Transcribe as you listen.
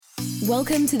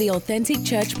Welcome to the Authentic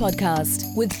Church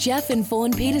Podcast with Jeff and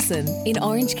Fawn Peterson in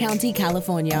Orange County,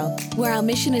 California, where our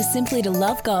mission is simply to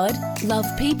love God, love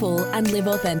people, and live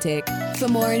authentic. For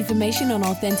more information on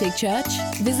Authentic Church,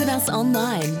 visit us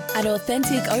online at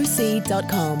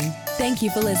AuthenticOC.com. Thank you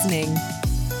for listening.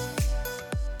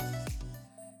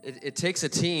 It takes a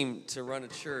team to run a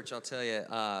church, I'll tell you.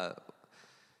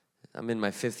 I'm in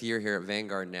my 5th year here at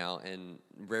Vanguard now, and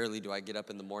rarely do I get up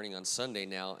in the morning on Sunday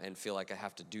now and feel like I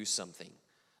have to do something.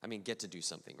 I mean, get to do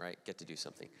something, right? Get to do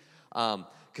something.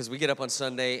 Because we get up on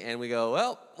Sunday and we go,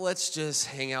 well, let's just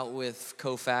hang out with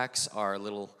Koufax, our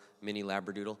little mini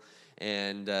Labradoodle,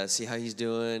 and see how he's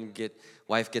doing.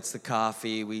 Wife gets the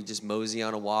coffee. We just mosey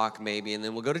on a walk maybe, and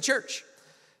then we'll go to church.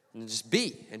 And just go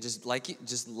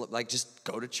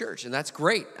to church, and that's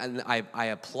great. And I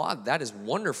applaud. That is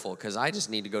wonderful, because I just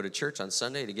need to go to church on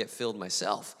Sunday to get filled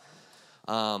myself.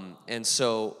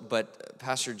 But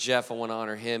Pastor Jeff, I want to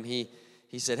honor him. He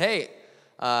said, "Hey,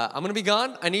 I'm going to be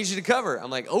gone. I need you to cover." I'm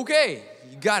like, "Okay,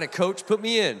 you got it, Coach. Put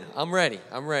me in. I'm ready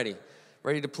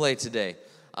to play today."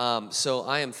 So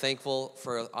I am thankful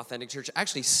for Authentic Church.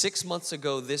 Actually, 6 months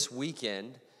ago this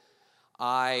weekend,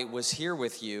 I was here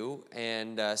with you,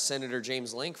 and Senator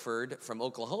James Lankford from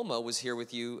Oklahoma was here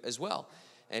with you as well.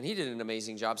 And he did an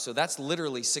amazing job. So that's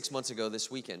literally 6 months ago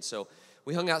this weekend. So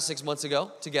we hung out 6 months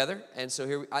ago together. And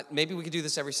so maybe we could do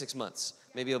this every 6 months.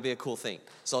 Maybe it'll be a cool thing.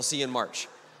 So I'll see you in March.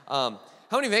 How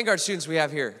many Vanguard students we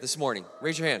have here this morning?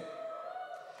 Raise your hand.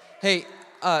 Hey,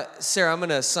 Sarah, I'm going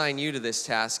to assign you to this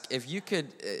task. If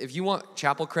you want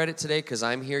chapel credit today, because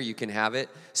I'm here, you can have it.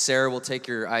 Sarah will take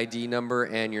your ID number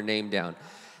and your name down.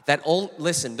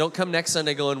 Listen, don't come next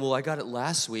Sunday going, well, I got it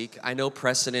last week. I know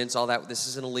precedents, all that. This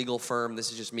isn't a legal firm.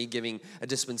 This is just me giving a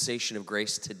dispensation of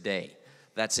grace today.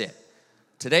 That's it.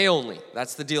 Today only.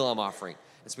 That's the deal I'm offering.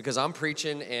 It's because I'm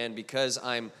preaching, and because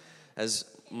I'm, as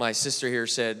my sister here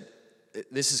said,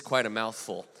 this is quite a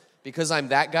mouthful. Because I'm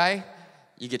that guy,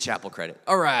 you get chapel credit.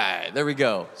 All right, there we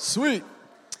go. Sweet.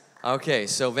 Okay,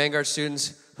 so Vanguard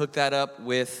students, hook that up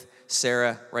with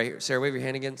Sarah right here. Sarah, wave your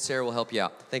hand again. Sarah will help you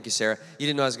out. Thank you, Sarah. You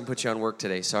didn't know I was going to put you on work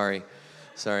today. Sorry.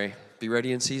 Be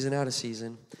ready in season, out of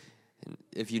season. And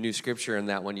if you knew scripture in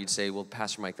that one, you'd say, well,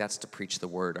 Pastor Mike, that's to preach the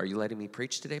word. Are you letting me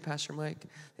preach today, Pastor Mike?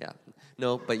 Yeah.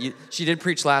 No, but she did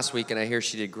preach last week, and I hear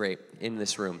she did great in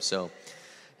this room. So,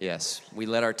 yes, we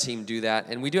let our team do that.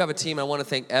 And we do have a team. I want to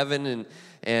thank Evan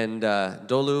and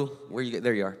Dolu.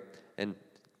 There you are. And,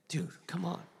 dude, come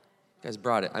on. You guys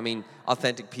brought it. I mean,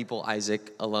 Authentic People,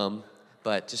 Isaac, alum.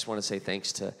 But just want to say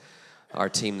thanks to our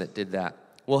team that did that.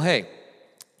 Well, hey,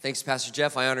 thanks, Pastor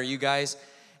Jeff. I honor you guys.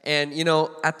 And,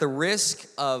 at the risk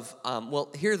of,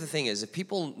 here the thing is, if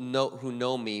people who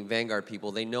know me, Vanguard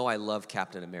people, they know I love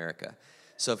Captain America.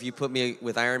 So if you put me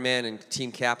with Iron Man and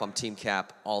Team Cap, I'm Team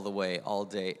Cap all the way, all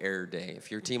day, every day.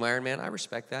 If you're Team Iron Man, I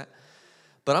respect that.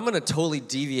 But I'm going to totally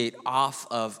deviate off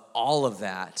of all of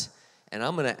that, and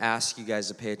I'm going to ask you guys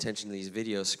to pay attention to these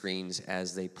video screens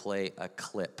as they play a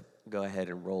clip. Go ahead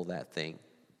and roll that thing.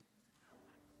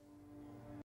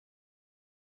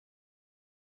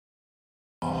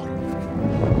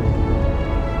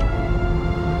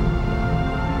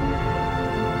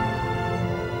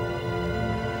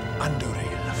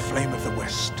 Anduril, the flame of the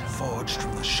west, forged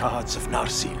from the shards of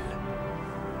Narsil.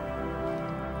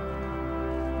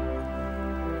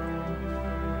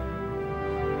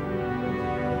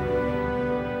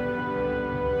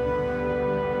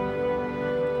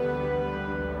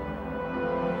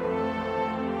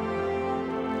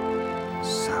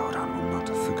 Sauron will not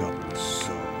have forgotten the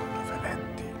soul of Elendil.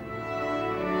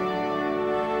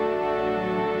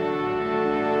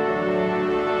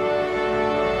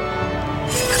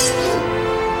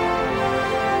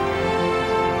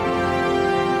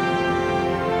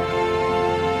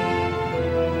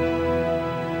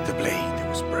 The blade that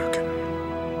was broken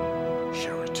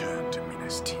shall return to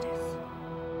Minas Tirith.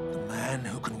 The man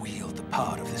who can wield the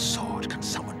power of this sword can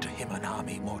summon to him an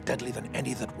army more deadly than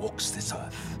any that walks this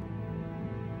earth.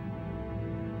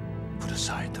 Put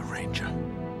aside the ranger.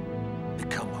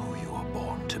 Become who you are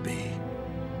born to be.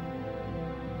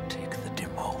 Take the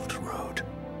dim old road.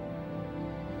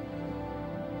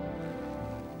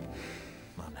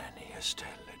 Manani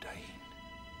Esteledain.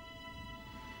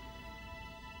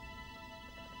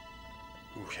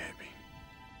 Uhebi.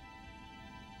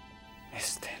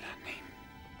 Estelanim.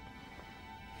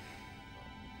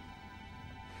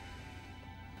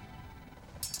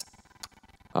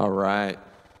 All right.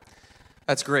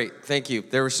 That's great. Thank you.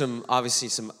 There were obviously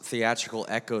some theatrical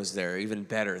echoes there. Even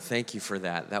better. Thank you for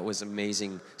that. That was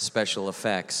amazing special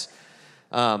effects.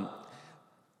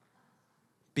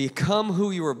 Become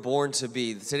who you were born to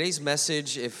be. Today's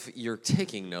message, if you're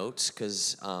taking notes,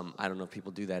 because I don't know if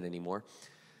people do that anymore.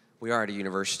 We are at a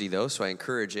university, though, so I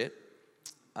encourage it.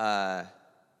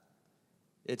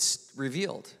 It's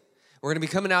revealed. We're going to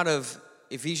be coming out of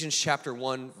Ephesians chapter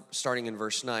 1, starting in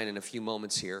verse 9 in a few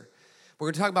moments here. We're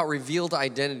going to talk about revealed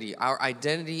identity, our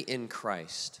identity in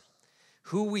Christ.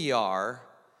 Who we are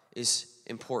is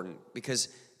important, because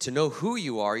to know who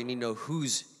you are, you need to know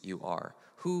whose you are,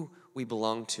 who we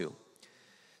belong to.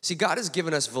 See, God has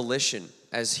given us volition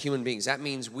as human beings. That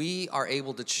means we are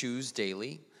able to choose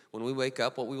daily when we wake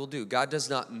up what we will do. God does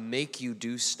not make you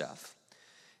do stuff.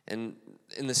 And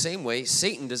in the same way,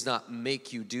 Satan does not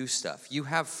make you do stuff. You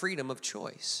have freedom of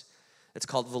choice. It's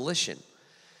called volition.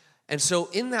 And so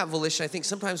in that volition, I think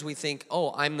sometimes we think,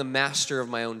 oh, I'm the master of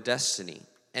my own destiny.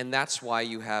 And that's why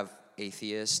you have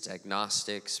atheists,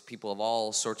 agnostics, people of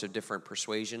all sorts of different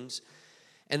persuasions.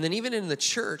 And then even in the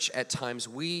church, at times,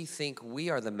 we think we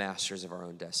are the masters of our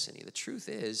own destiny. The truth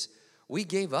is, we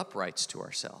gave up rights to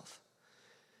ourselves.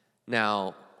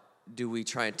 Now, do we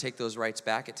try and take those rights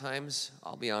back at times?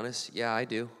 I'll be honest, yeah, I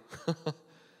do.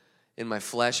 In my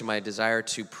flesh, in my desire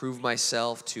to prove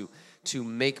myself, to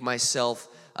make myself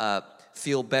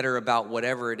feel better about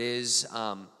whatever it is,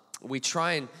 we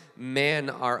try and man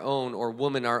our own or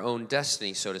woman our own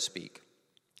destiny, so to speak.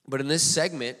 But in this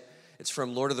segment, it's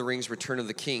from Lord of the Rings, Return of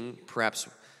the King. I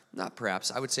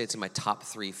would say it's in my top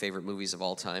 3 favorite movies of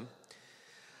all time.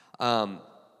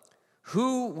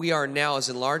 Who we are now is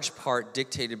in large part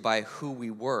dictated by who we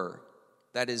were.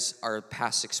 That is our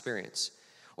past experience.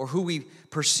 Or who we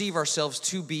perceive ourselves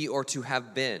to be or to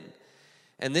have been.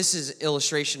 And this is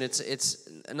illustration. It's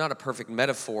not a perfect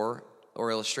metaphor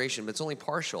or illustration, but it's only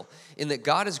partial, in that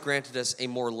God has granted us a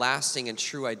more lasting and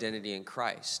true identity in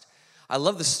Christ. I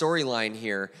love the storyline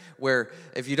here, where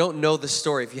if you don't know the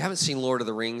story, if you haven't seen Lord of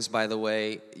the Rings, by the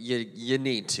way, you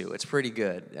need to. It's pretty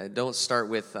good. Don't start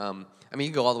with, you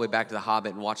can go all the way back to The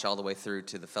Hobbit and watch all the way through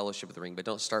to the Fellowship of the Ring, but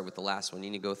don't start with the last one. You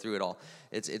need to go through it all.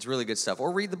 It's really good stuff.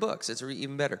 Or read the books. It's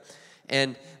even better.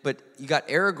 But you got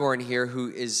Aragorn here,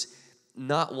 who is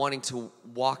not wanting to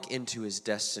walk into his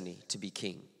destiny to be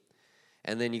king.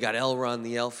 And then you got Elrond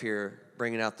the elf here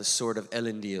bringing out the sword of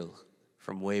Elendil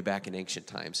from way back in ancient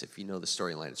times. If you know the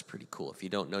storyline, it's pretty cool. If you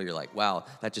don't know, you're like, wow,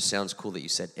 that just sounds cool that you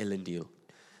said Elendil.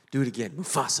 Do it again.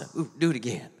 Mufasa. Ooh, do it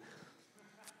again.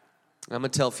 I'm going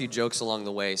to tell a few jokes along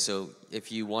the way, so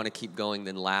if you want to keep going,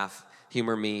 then laugh,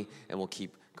 humor me, and we'll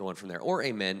keep going from there. Or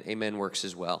amen. Amen works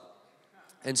as well.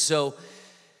 And so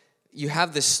you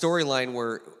have this storyline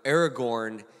where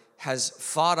Aragorn has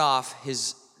fought off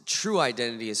his true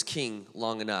identity as king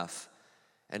long enough,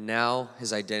 and now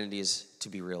his identity is to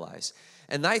be realized.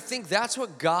 And I think that's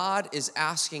what God is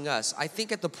asking us. I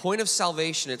think at the point of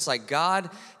salvation, it's like God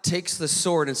takes the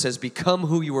sword and says, become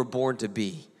who you were born to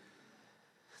be.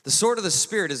 The sword of the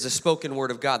Spirit is the spoken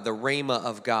word of God, the rhema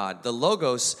of God. The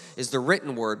logos is the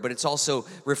written word, but it's also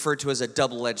referred to as a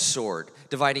double-edged sword,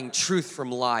 dividing truth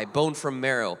from lie, bone from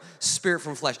marrow, spirit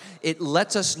from flesh. It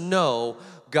lets us know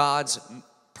God's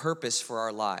purpose for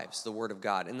our lives, the word of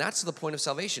God. And that's the point of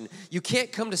salvation. You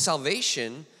can't come to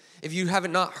salvation if you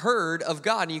haven't not heard of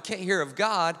God, and you can't hear of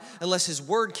God unless his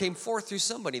word came forth through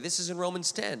somebody. This is in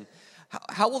Romans 10.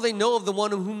 How will they know of the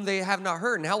one of whom they have not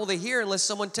heard? And how will they hear unless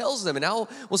someone tells them? And how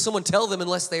will someone tell them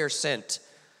unless they are sent?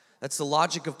 That's the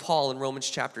logic of Paul in Romans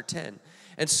chapter 10.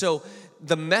 And so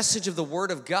the message of the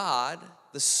word of God,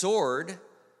 the sword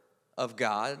of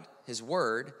God, his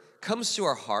word, comes to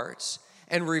our hearts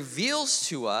and reveals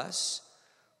to us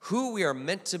who we are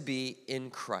meant to be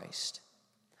in Christ.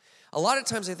 A lot of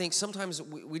times I think sometimes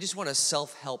we just want a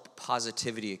self-help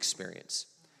positivity experience.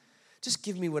 Just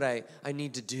give me what I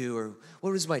need to do, or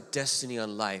what is my destiny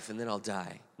on life, and then I'll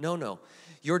die. No.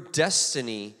 Your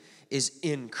destiny is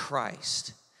in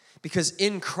Christ. Because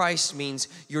in Christ means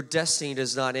your destiny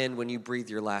does not end when you breathe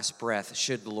your last breath,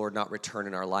 should the Lord not return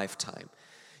in our lifetime.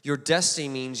 Your destiny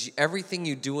means everything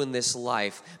you do in this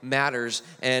life matters,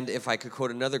 and if I could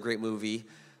quote another great movie,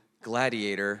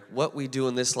 Gladiator, what we do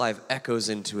in this life echoes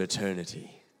into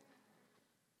eternity.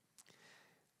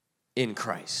 In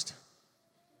Christ.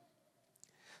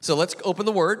 So let's open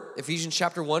the word, Ephesians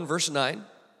chapter 1, verse 9.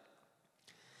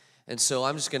 And so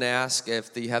I'm just going to ask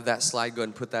if you have that slide, go ahead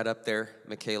and put that up there.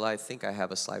 Michaela, I think I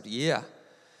have a slide. Yeah.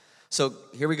 So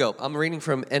here we go. I'm reading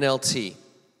from NLT.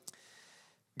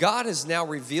 God has now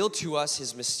revealed to us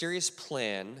his mysterious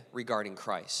plan regarding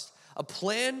Christ, a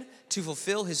plan to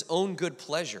fulfill his own good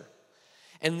pleasure.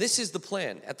 And this is the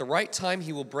plan. At the right time,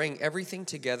 he will bring everything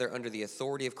together under the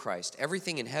authority of Christ,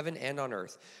 everything in heaven and on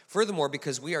earth. Furthermore,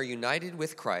 because we are united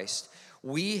with Christ,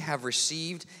 we have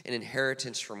received an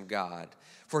inheritance from God.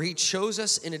 For he chose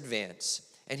us in advance,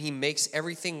 and he makes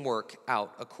everything work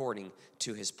out according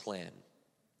to his plan.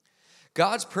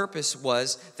 God's purpose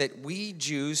was that we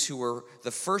Jews who were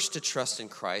the first to trust in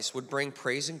Christ would bring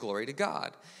praise and glory to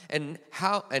God. And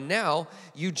now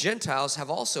you Gentiles have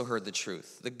also heard the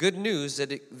truth, the good news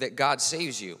that God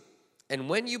saves you. And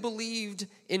when you believed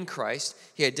in Christ,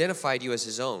 he identified you as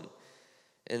his own.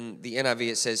 In the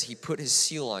NIV it says he put his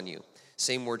seal on you.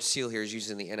 Same word seal here is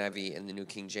used in the NIV and the New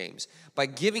King James. By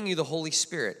giving you the Holy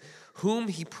Spirit, whom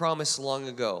he promised long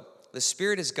ago. The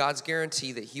Spirit is God's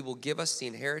guarantee that he will give us the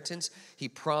inheritance he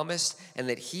promised and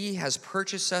that he has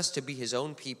purchased us to be his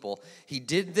own people. He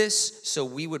did this so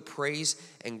we would praise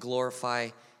and glorify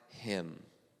him.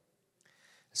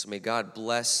 So may God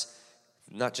bless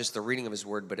not just the reading of his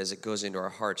word, but as it goes into our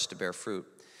hearts to bear fruit.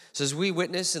 So as we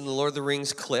witness in the Lord of the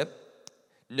Rings clip,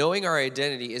 knowing our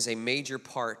identity is a major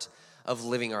part of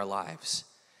living our lives.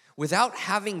 Without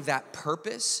having that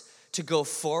purpose to go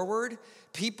forward,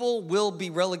 people will be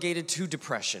relegated to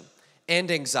depression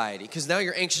and anxiety because now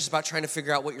you're anxious about trying to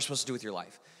figure out what you're supposed to do with your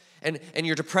life. And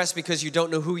you're depressed because you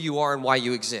don't know who you are and why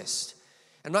you exist.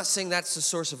 I'm not saying that's the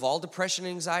source of all depression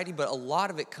and anxiety, but a lot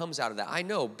of it comes out of that. I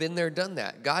know, been there, done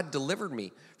that. God delivered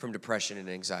me from depression and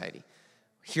anxiety.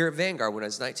 Here at Vanguard when I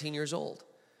was 19 years old.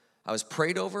 I was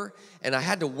prayed over, and I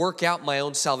had to work out my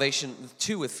own salvation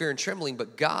too with fear and trembling,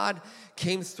 but God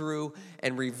came through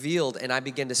and revealed, and I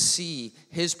began to see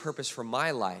his purpose for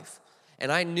my life.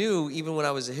 And I knew, even when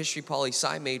I was a history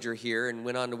poli-sci major here and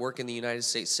went on to work in the United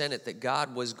States Senate, that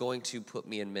God was going to put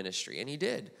me in ministry, and he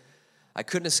did. I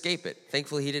couldn't escape it.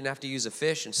 Thankfully, he didn't have to use a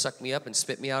fish and suck me up and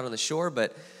spit me out on the shore,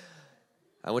 but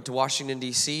I went to Washington,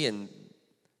 D.C., and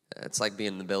it's like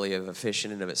being in the belly of a fish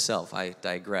in and of itself. I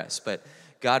digress, but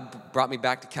God brought me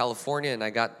back to California, and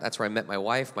that's where I met my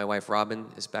wife. My wife, Robin,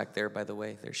 is back there, by the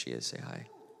way. There she is. Say hi.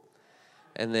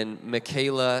 And then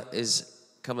Michaela is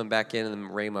coming back in, and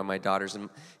then Rayma, my daughters. And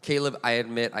Caleb, I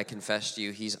admit, I confess to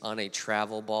you, he's on a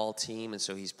travel ball team, and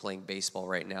so he's playing baseball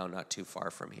right now, not too far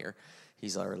from here.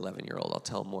 He's our 11-year-old. I'll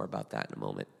tell more about that in a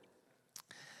moment.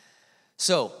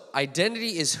 So,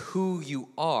 identity is who you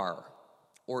are,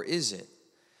 or is it?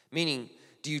 Meaning,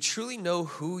 do you truly know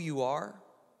who you are?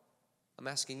 I'm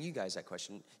asking you guys that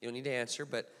question. You don't need to answer,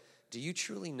 but do you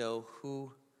truly know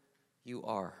who you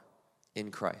are in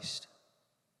Christ?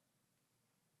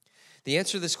 The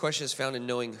answer to this question is found in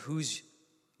knowing who's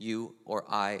you or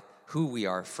I, who we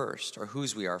are first, or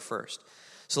whose we are first.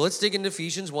 So let's dig into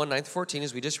Ephesians 1, 9-14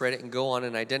 as we just read it and go on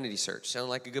an identity search. Sound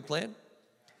like a good plan?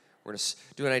 We're going to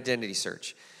do an identity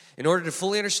search. In order to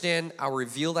fully understand our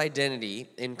revealed identity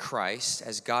in Christ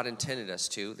as God intended us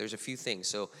to, there's a few things.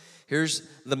 So here's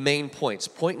the main points.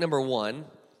 Point number 1,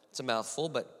 it's a mouthful,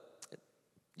 but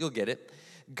you'll get it.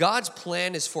 God's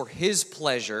plan is for his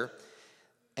pleasure,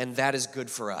 and that is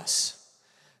good for us.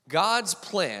 God's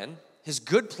plan, his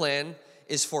good plan,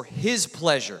 is for his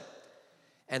pleasure,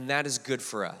 and that is good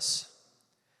for us.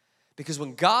 Because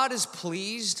when God is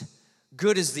pleased,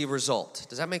 good is the result.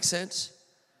 Does that make sense?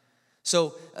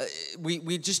 So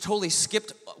we just totally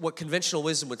skipped what conventional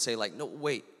wisdom would say, like, no,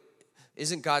 wait,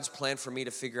 isn't God's plan for me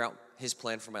to figure out his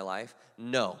plan for my life?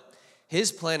 No.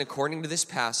 His plan, according to this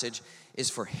passage, is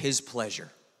for his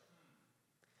pleasure,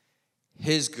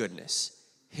 his goodness,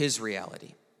 his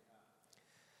reality.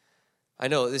 I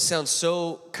know, this sounds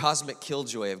so cosmic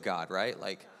killjoy of God, right?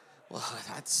 Like, well,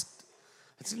 that's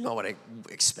not what I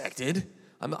expected.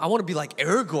 I want to be like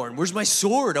Aragorn. Where's my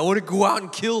sword? I want to go out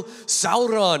and kill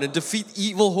Sauron and defeat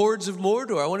evil hordes of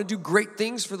Mordor. I want to do great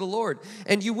things for the Lord.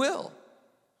 And you will.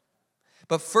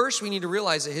 But first, we need to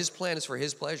realize that his plan is for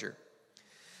his pleasure.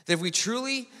 That if we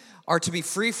truly are to be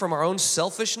free from our own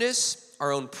selfishness,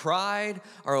 our own pride,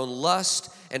 our own lust,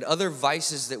 and other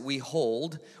vices that we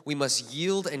hold, we must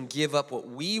yield and give up what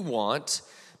we want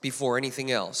before anything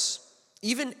else.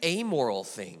 Even amoral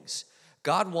things.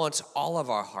 God wants all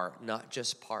of our heart, not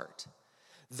just part.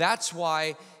 That's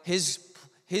why his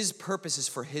purpose is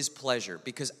for his pleasure,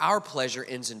 because our pleasure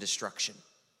ends in destruction.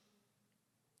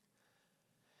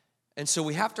 And so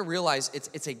we have to realize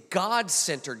it's a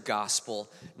God-centered gospel,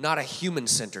 not a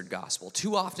human-centered gospel.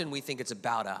 Too often we think it's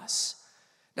about us.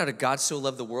 Now, did God so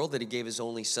love the world that he gave his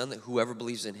only son that whoever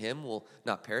believes in him will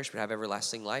not perish but have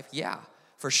everlasting life? Yeah,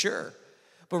 for sure.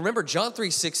 But remember, John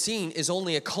 3:16 is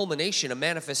only a culmination, a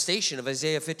manifestation of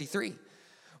Isaiah 53,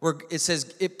 where it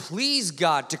says, it pleased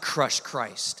God to crush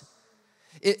Christ.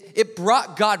 It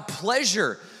brought God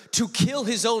pleasure to kill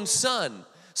his own son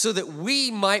so that we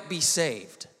might be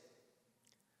saved.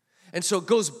 And so it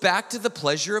goes back to the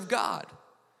pleasure of God,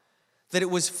 that it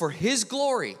was for his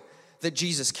glory that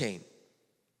Jesus came.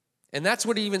 And that's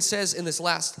what he even says in this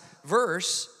last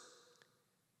verse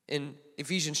in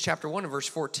Ephesians chapter 1 and verse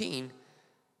 14.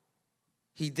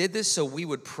 He did this so we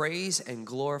would praise and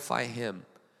glorify him.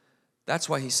 That's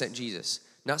why he sent Jesus.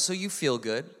 Not so you feel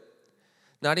good,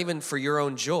 not even for your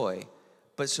own joy,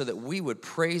 but so that we would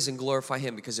praise and glorify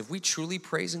him. Because if we truly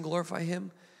praise and glorify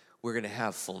him, we're going to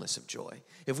have fullness of joy.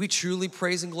 If we truly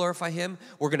praise and glorify him,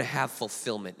 we're going to have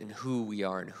fulfillment in who we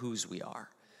are and whose we are.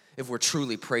 If we're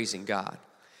truly praising God.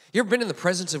 You ever been in the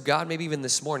presence of God? Maybe even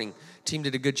this morning, team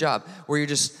did a good job, where you're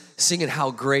just singing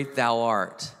how great thou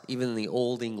art, even in the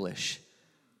old English.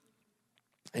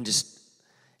 And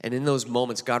in those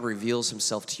moments, God reveals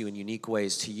himself to you in unique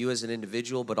ways, to you as an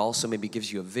individual, but also maybe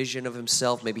gives you a vision of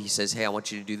himself. Maybe he says, hey, I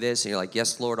want you to do this. And you're like,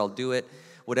 yes, Lord, I'll do it.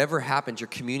 Whatever happens, you're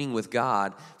communing with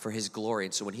God for his glory.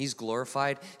 And so when he's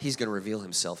glorified, he's going to reveal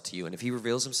himself to you. And if he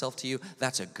reveals himself to you,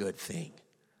 that's a good thing.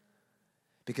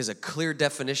 Because a clear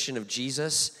definition of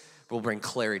Jesus will bring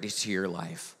clarity to your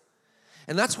life.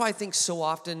 And that's why I think so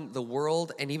often the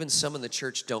world and even some in the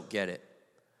church don't get it.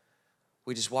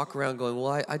 We just walk around going,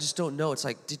 well, I just don't know. It's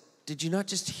like, did you not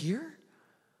just hear?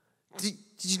 Did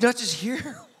you not just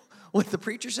hear what the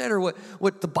preacher said or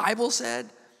what the Bible said?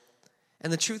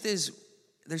 And the truth is,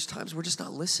 there's times we're just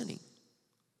not listening.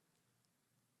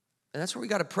 And that's where we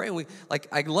got to pray. And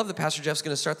I love that Pastor Jeff's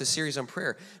going to start this series on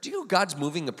prayer. Do you know God's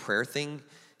moving the prayer thing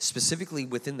specifically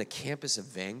within the campus of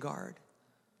Vanguard?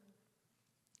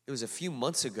 It was a few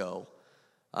months ago,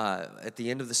 at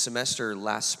the end of the semester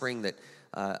last spring, that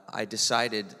I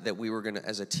decided that we were going to,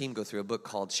 as a team, go through a book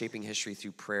called Shaping History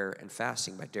Through Prayer and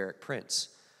Fasting by Derek Prince.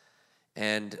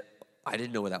 And I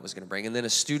didn't know what that was going to bring. And then a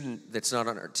student that's not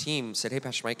on our team said, hey,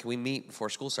 Pastor Mike, can we meet before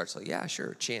school starts? Like, yeah,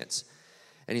 sure, chance.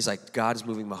 And he's like, God is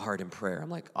moving my heart in prayer. I'm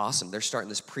like, awesome. They're starting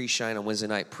this pre-shine on Wednesday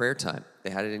night prayer time. They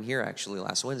had it in here, actually,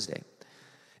 last Wednesday.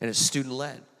 And it's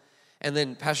student-led. And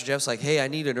then Pastor Jeff's like, hey, I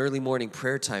need an early morning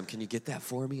prayer time. Can you get that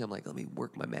for me? I'm like, let me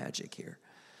work my magic here.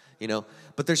 You know,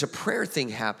 but there's a prayer thing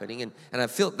happening, and I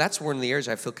feel that's one of the areas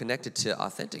I feel connected to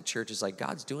Authentic Church is like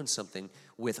God's doing something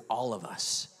with all of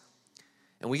us,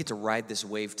 and we get to ride this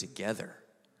wave together.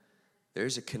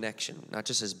 There's a connection, not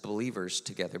just as believers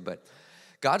together, but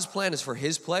God's plan is for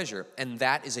his pleasure, and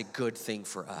that is a good thing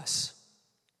for us.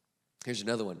 Here's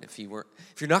another one. If you're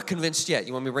not convinced yet,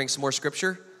 you want me to bring some more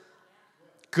scripture?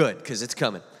 Good, because it's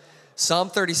coming.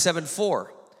 Psalm 37:4.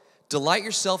 Delight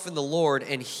yourself in the Lord,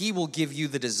 and he will give you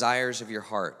the desires of your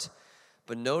heart.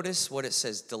 But notice what it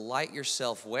says. Delight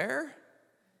yourself where?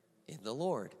 In the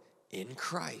Lord, in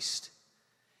Christ.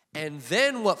 And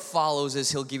then what follows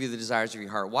is he'll give you the desires of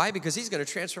your heart. Why? Because he's going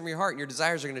to transform your heart, and your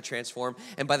desires are going to transform.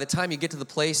 And by the time you get to the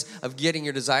place of getting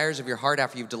your desires of your heart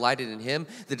after you've delighted in him,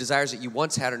 the desires that you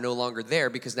once had are no longer there,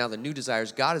 because now the new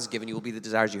desires God has given you will be the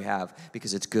desires you have,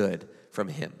 because it's good from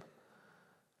him.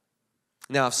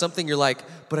 Now, if something you're like,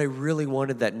 but I really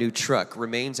wanted that new truck,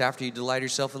 remains after you delight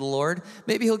yourself in the Lord,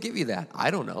 maybe he'll give you that.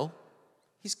 I don't know.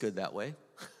 He's good that way.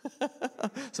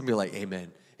 Some people are like,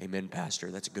 amen. Amen,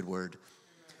 pastor. That's a good word.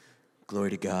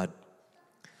 Glory to God.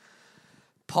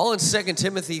 Paul in 2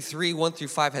 Timothy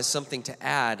 3:1-5 has something to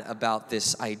add about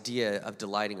this idea of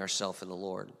delighting ourselves in the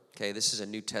Lord. Okay, this is a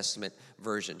New Testament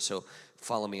version, so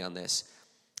follow me on this.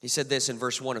 He said this in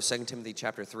verse 1 of 2 Timothy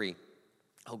chapter 3.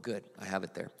 Oh, good. I have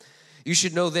it there. You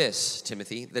should know this,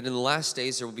 Timothy, that in the last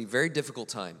days there will be very difficult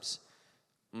times.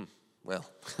 Well,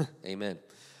 amen.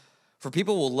 For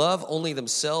people will love only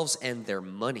themselves and their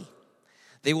money.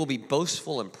 They will be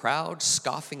boastful and proud,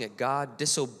 scoffing at God,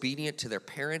 disobedient to their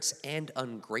parents, and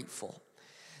ungrateful.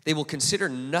 They will consider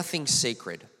nothing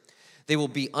sacred. They will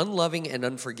be unloving and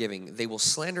unforgiving. They will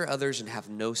slander others and have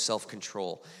no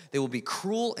self-control. They will be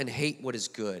cruel and hate what is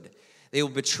good. They will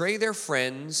betray their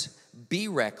friends, be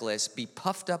reckless, be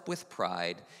puffed up with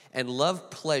pride, and love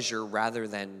pleasure rather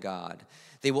than God.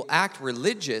 They will act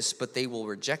religious, but they will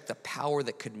reject the power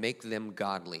that could make them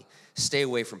godly. Stay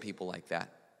away from people like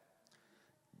that.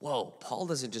 Whoa, Paul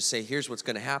doesn't just say, here's what's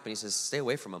going to happen. He says, stay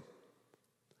away from them.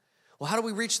 Well, how do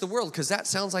we reach the world? Because that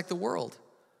sounds like the world.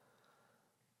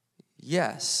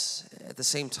 Yes, at the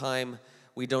same time,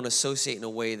 we don't associate in a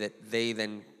way that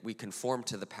we conform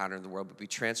to the pattern of the world, but we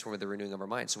transform with the renewing of our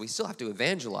minds. So we still have to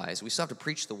evangelize. We still have to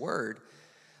preach the word,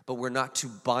 but we're not to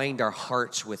bind our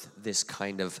hearts with this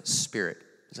kind of spirit.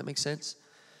 Does that make sense?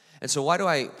 And so why do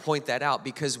I point that out?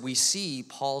 Because we see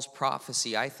Paul's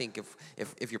prophecy, I think,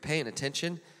 if you're paying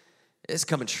attention, it's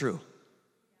coming true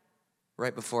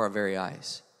right before our very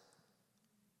eyes.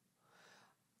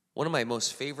 One of my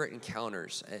most favorite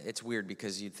encounters, it's weird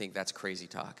because you'd think that's crazy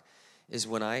talk, is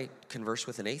when I converse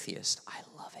with an atheist. I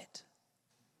love it.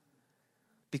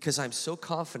 Because I'm so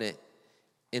confident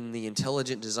in the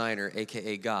intelligent designer,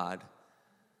 aka God,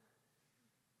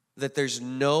 that there's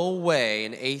no way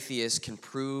an atheist can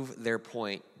prove their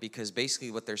point, because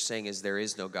basically what they're saying is there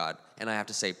is no God. And I have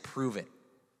to say, prove it.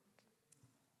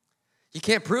 You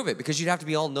can't prove it because you'd have to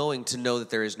be all-knowing to know that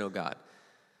there is no God.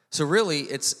 So really,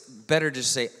 it's better to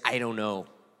just say, I don't know.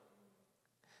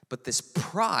 But this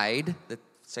pride that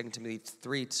 2 Timothy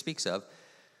 3 speaks of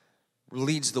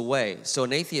leads the way. So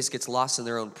an atheist gets lost in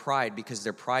their own pride because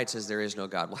their pride says there is no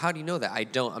God. Well, how do you know that? I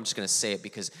don't. I'm just going to say it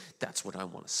because that's what I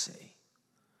want to say.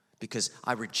 Because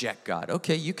I reject God.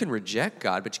 Okay, you can reject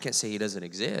God, but you can't say he doesn't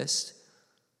exist.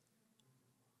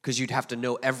 Because you'd have to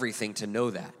know everything to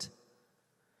know that.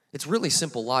 It's really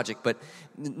simple logic, but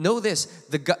know this.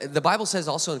 The Bible says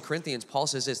also in Corinthians, Paul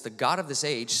says this, the God of this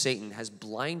age, Satan, has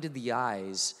blinded the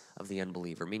eyes of the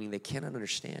unbeliever, meaning they cannot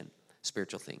understand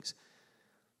spiritual things.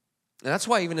 And that's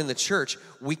why even in the church,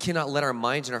 we cannot let our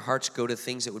minds and our hearts go to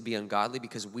things that would be ungodly,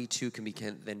 because we too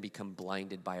can then become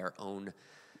blinded by our own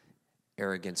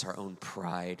arrogance, our own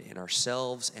pride in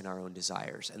ourselves and our own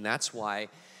desires. And that's why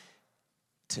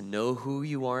to know who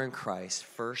you are in Christ,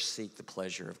 first seek the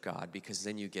pleasure of God, because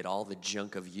then you get all the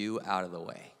junk of you out of the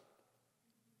way.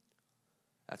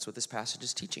 That's what this passage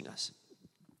is teaching us.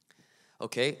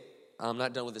 Okay, I'm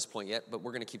not done with this point yet, but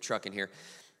we're going to keep trucking here.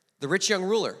 The rich young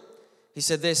ruler, he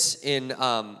said this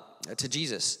to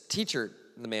Jesus. Teacher,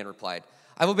 the man replied,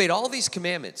 I've obeyed all these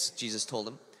commandments, Jesus told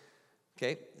him.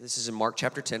 Okay, this is in Mark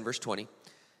chapter 10, verse 20.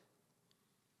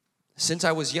 Since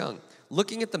I was young.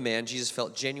 Looking at the man, Jesus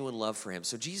felt genuine love for him.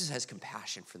 So Jesus has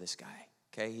compassion for this guy.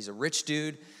 Okay, he's a rich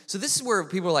dude. So this is where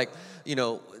people are like,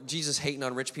 Jesus hating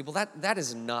on rich people. That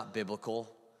is not biblical.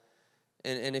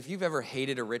 And if you've ever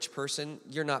hated a rich person,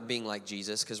 you're not being like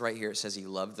Jesus, because right here it says he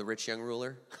loved the rich young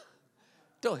ruler.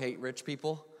 Don't hate rich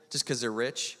people just because they're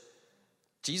rich.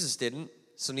 Jesus didn't,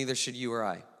 so neither should you or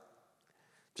I.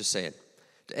 Just saying.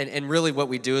 And really what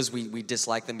we do is we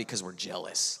dislike them because we're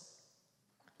jealous.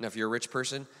 Now, if you're a rich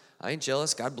person, I ain't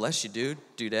jealous. God bless you, dude,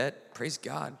 dudette. Praise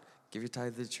God. Give your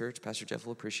tithe to the church. Pastor Jeff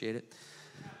will appreciate it.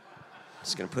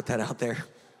 Just going to put that out there.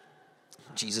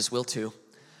 Jesus will too.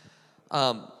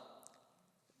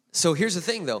 So here's the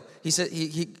thing, though. He said,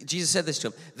 Jesus said this to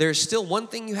him. There's still one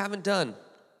thing you haven't done.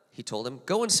 He told him,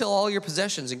 go and sell all your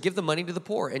possessions and give the money to the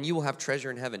poor, and you will have treasure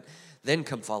in heaven. Then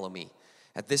come follow me.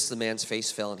 At this, the man's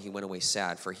face fell, and he went away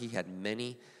sad, for he had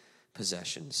many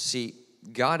possessions. See,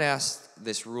 God asked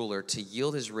this ruler to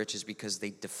yield his riches because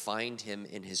they defined him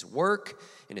in his work,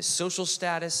 in his social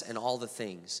status, and all the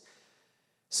things.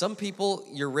 Some people,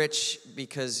 you're rich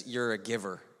because you're a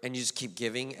giver, and you just keep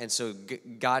giving, and so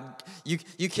God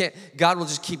will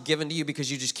just keep giving to you because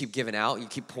you just keep giving out. You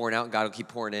keep pouring out, and God will keep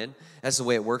pouring in. That's the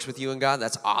way it works with you and God.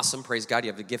 That's awesome. Praise God. You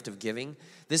have the gift of giving.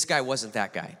 This guy wasn't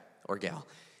that guy or gal.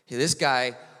 This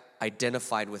guy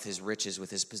identified with his riches, with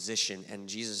his position, and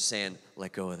Jesus is saying,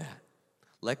 let go of that.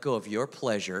 Let go of your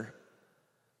pleasure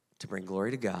to bring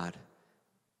glory to God.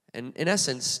 And in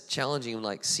essence, challenging him,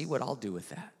 like, see what I'll do with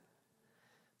that.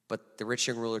 But the rich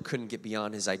young ruler couldn't get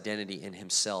beyond his identity in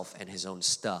himself and his own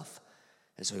stuff.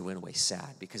 And so he went away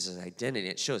sad because his identity,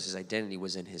 it shows his identity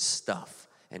was in his stuff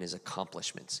and his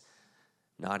accomplishments,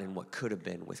 not in what could have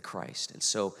been with Christ. And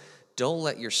so don't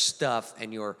let your stuff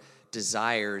and your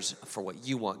desires for what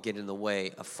you want get in the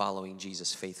way of following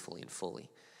Jesus faithfully and fully.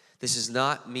 This is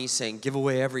not me saying, give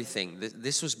away everything.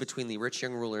 This was between the rich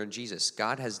young ruler and Jesus.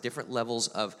 God has different levels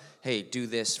of, hey, do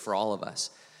this for all of us.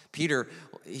 Peter,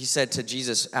 he said to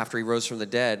Jesus after he rose from the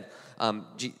dead,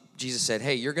 Jesus said,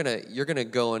 hey, you're gonna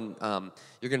go and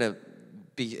you're gonna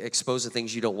be exposed to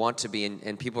things you don't want to be,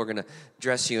 and people are gonna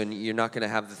dress you, and you're not gonna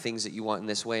have the things that you want in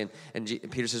this way. And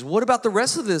Peter says, what about the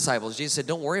rest of the disciples? Jesus said,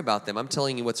 don't worry about them. I'm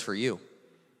telling you what's for you.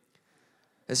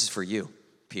 This is for you,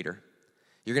 Peter.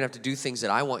 You're gonna have to do things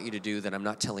that I want you to do that I'm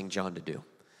not telling John to do.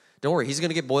 Don't worry, he's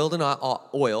gonna get boiled in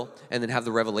oil and then have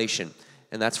the revelation.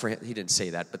 And that's for him. He didn't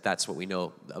say that, but that's what we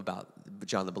know about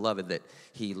John the Beloved, that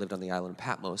he lived on the island of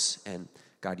Patmos, and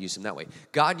God used him that way.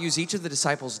 God used each of the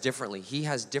disciples differently. He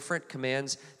has different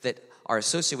commands that are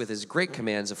associated with his great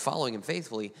commands of following him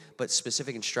faithfully, but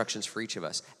specific instructions for each of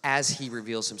us as he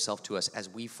reveals himself to us, as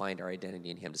we find our identity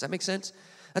in him. Does that make sense?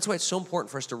 That's why it's so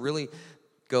important for us to really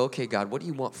go, okay, God, what do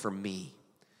you want for me?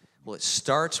 Well, it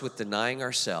starts with denying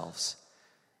ourselves.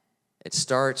 It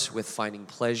starts with finding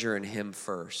pleasure in him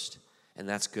first. And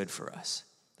that's good for us.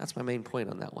 That's my main point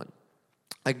on that one.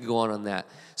 I could go on that.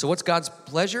 So what's God's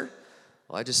pleasure?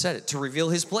 Well, I just said it, to reveal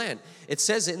his plan. It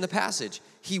says it in the passage.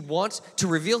 He wants to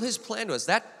reveal his plan to us.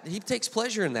 That he takes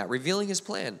pleasure in that, revealing his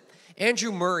plan.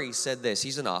 Andrew Murray said this.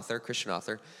 He's an author, Christian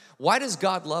author. Why does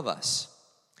God love us?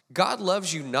 God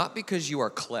loves you not because you are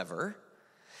clever,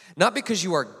 Not because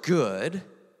you are good,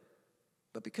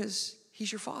 but because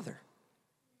he's your Father.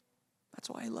 That's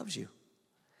why he loves you.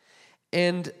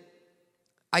 And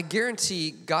I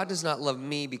guarantee God does not love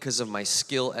me because of my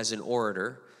skill as an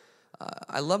orator.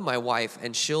 I love my wife,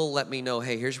 and she'll let me know,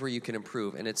 hey, here's where you can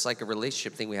improve. And it's like a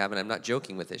relationship thing we have, and I'm not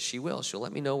joking with this. She will. She'll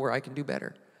let me know where I can do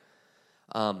better.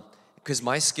 Because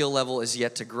my skill level is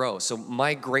yet to grow. So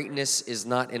my greatness is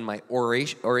not in my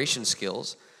oration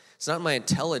skills. It's not in my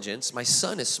intelligence. My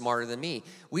son is smarter than me.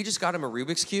 We just got him a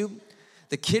Rubik's Cube.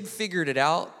 The kid figured it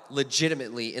out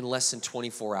legitimately in less than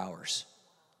 24 hours.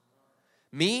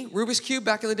 Me, Rubik's Cube,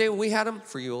 back in the day when we had them,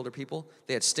 for you older people,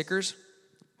 they had stickers.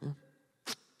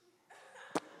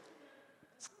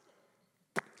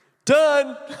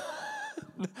 Done.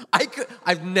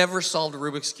 I've never solved a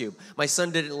Rubik's Cube. My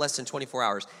son did it in less than 24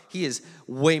 hours. He is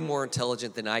way more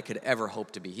intelligent than I could ever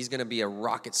hope to be. He's going to be a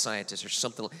rocket scientist or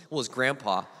something. Well, his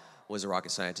grandpa was a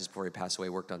rocket scientist before he passed away,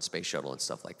 worked on space shuttle and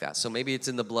stuff like that. So maybe it's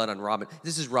in the blood on Robin.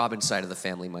 This is Robin's side of the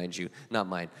family, mind you, not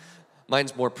mine.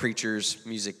 Mine's more preachers,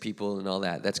 music people, and all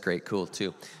that. That's great, cool,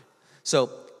 too. So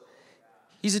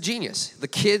he's a genius. The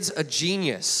kid's a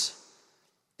genius.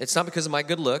 It's not because of my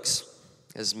good looks,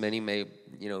 as many may,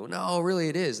 no, really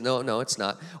it is. No, it's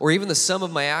not. Or even the sum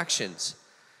of my actions,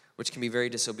 which can be very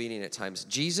disobedient at times.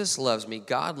 Jesus loves me.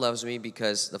 God loves me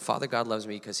because the Father God loves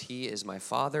me because he is my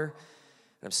Father.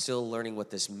 And I'm still learning what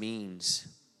this means.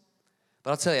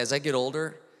 But I'll tell you, as I get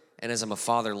older and as I'm a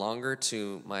father longer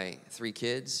to my 3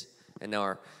 kids, and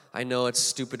now I know it's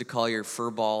stupid to call your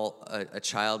furball a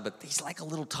child, but he's like a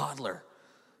little toddler.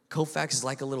 Koufax is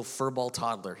like a little furball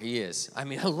toddler. He is. I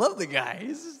mean, I love the guy.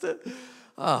 He's just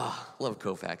love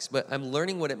Koufax. But I'm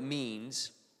learning what it means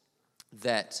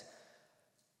that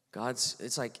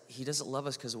it's like he doesn't love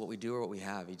us because of what we do or what we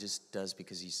have. He just does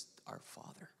because he's our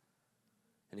Father.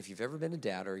 And if you've ever been a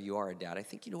dad or you are a dad, I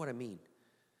think you know what I mean.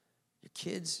 Your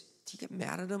kids, do you get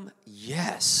mad at them?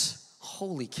 Yes.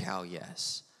 Holy cow,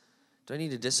 yes. Do I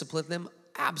need to discipline them?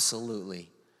 Absolutely.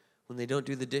 When they don't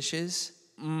do the dishes?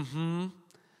 Mm-hmm.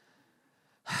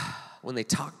 When they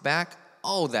talk back?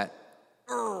 Oh, that.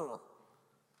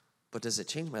 But does it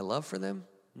change my love for them?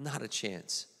 Not a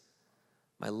chance.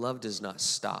 My love does not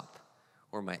stop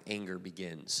or my anger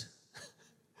begins.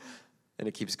 And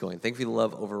it keeps going. Thankfully,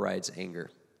 love overrides anger.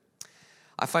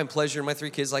 I find pleasure in my 3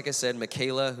 kids, like I said.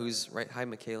 Michaela, who's right. Hi,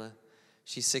 Michaela.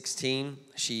 She's 16.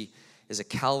 She is a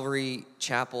Calvary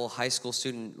Chapel high school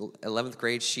student, 11th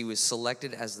grade. She was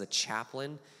selected as the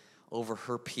chaplain over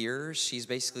her peers. She's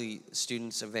basically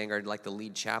students of Vanguard, like the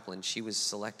lead chaplain. She was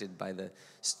selected by the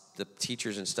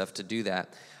teachers and stuff to do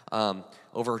that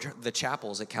over the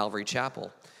chapels at Calvary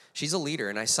Chapel. She's a leader,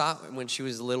 and I saw when she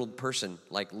was a little person,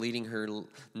 like leading her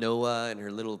Noah and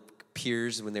her little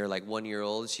peers when they were like 1 year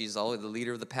old. She's always the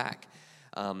leader of the pack.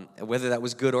 Whether that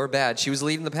was good or bad, she was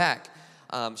leading the pack.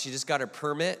 She just got her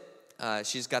permit.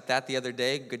 She just got that the other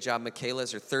day. Good job, Michaela.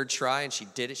 It's her 3rd try, and she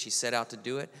did it. She set out to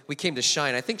do it. We came to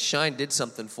Shine. I think Shine did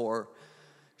something for her.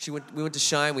 We went to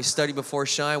Shine. We studied before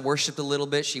Shine, worshiped a little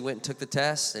bit. She went and took the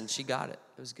test, and she got it.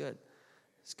 It was good.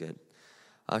 It's good.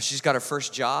 She's got her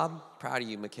first job. Proud of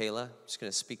you, Michaela. I'm just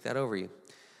going to speak that over you.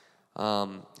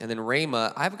 And then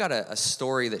Rhema, I've got a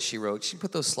story that she wrote. She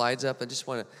put those slides up. I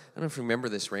don't know if you remember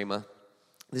this, Rhema.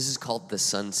 This is called The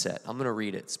Sunset. I'm going to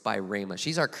read it. It's by Rhema.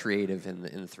 She's our creative in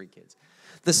the 3 kids.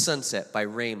 The Sunset by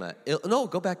Rhema.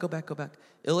 Go back.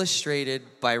 Illustrated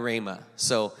by Rhema.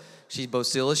 So she's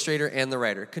both the illustrator and the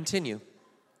writer. Continue.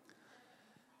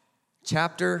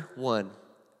 Chapter 1.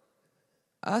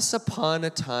 Once upon a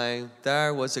time,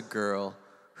 there was a girl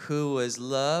who was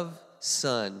love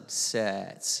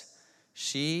sunsets.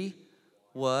 She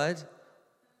would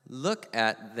look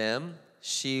at them.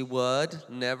 She would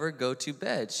never go to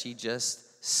bed. She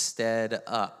just stayed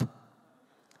up.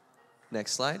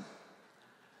 Next slide.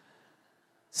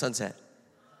 Sunset.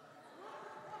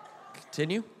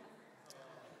 Continue.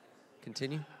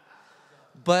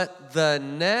 But the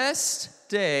next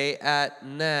day at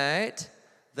night,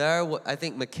 I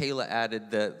think Michaela added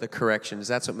the corrections.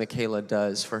 That's what Michaela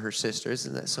does for her sister.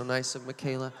 Isn't that so nice of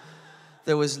Michaela?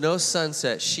 There was no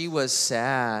sunset. She was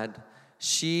sad.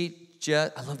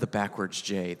 I love the backwards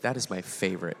J. That is my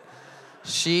favorite.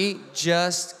 She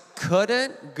just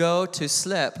couldn't go to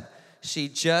sleep. She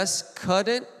just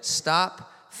couldn't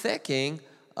stop thinking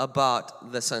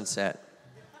about the sunset.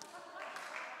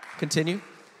 Continue.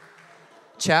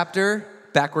 Chapter,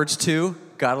 backwards 2.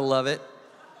 Gotta love it.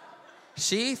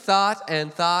 She thought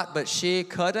and thought, but she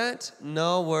couldn't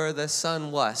know where the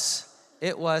sun was.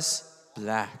 It was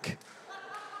black.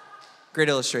 Great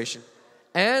illustration.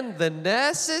 And the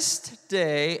next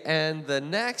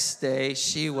day,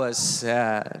 she was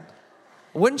sad.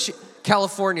 Wouldn't you?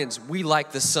 Californians, we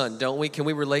like the sun, don't we? Can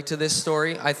we relate to this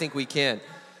story? I think we can.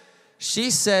 She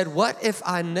said, what if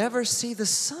I never see the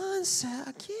sunset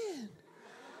again?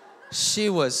 She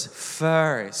was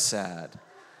very sad.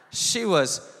 She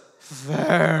was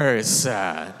very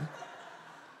sad.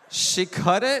 She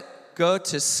couldn't go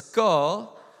to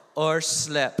school or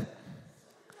sleep.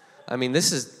 I mean,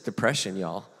 this is depression,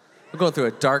 y'all. We're going through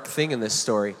a dark thing in this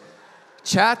story.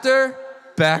 Chapter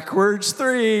backwards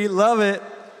 3, love it.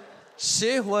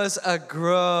 She was a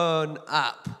grown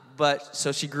up, but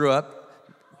so she grew up,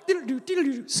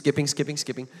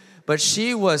 skipping, but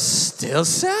she was still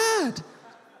sad.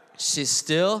 She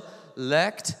still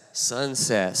liked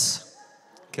sunsets,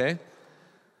 okay?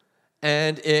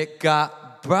 And it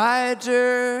got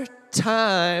brighter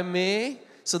timey.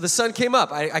 So the sun came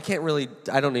up. I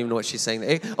don't even know what she's saying.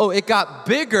 It got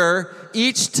bigger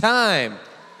each time.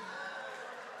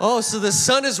 Oh, so the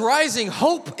sun is rising.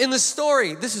 Hope in the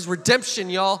story. This is redemption,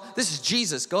 y'all. This is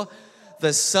Jesus. Go.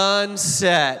 The sun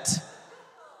set.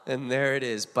 And there it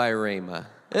is by Rhema.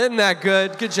 Isn't that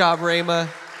good? Good job, Rhema.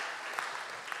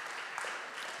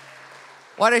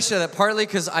 Why did I share that? Partly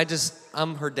because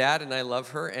I'm her dad and I love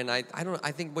her. And I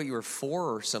think you were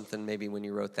 4 or something maybe when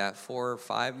you wrote that. 4 or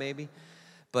 5 maybe.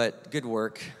 But good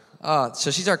work.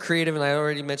 So she's our creative, and I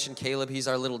already mentioned Caleb. He's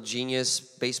our little genius,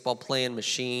 baseball playing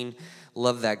machine.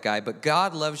 Love that guy. But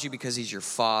God loves you because he's your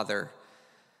father.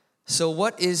 So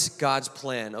what is God's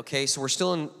plan? Okay, so we're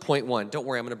still in point 1. Don't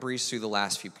worry, I'm going to breeze through the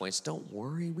last few points. Don't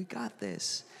worry, we got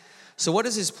this. So what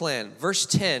is his plan? Verse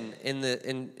 10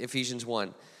 in Ephesians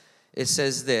 1. It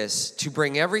says this, to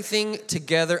bring everything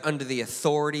together under the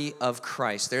authority of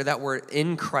Christ. There, that word,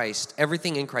 in Christ,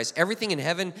 everything in Christ, everything in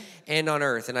heaven and on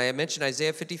earth. And I mentioned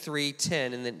Isaiah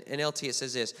 53:10, and then in NLT it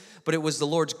says this, but it was the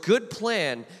Lord's good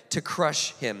plan to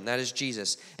crush him, that is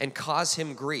Jesus, and cause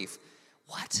him grief.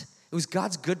 What? It was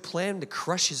God's good plan to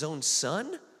crush his own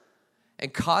son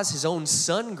and cause his own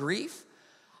son grief?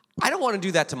 I don't want to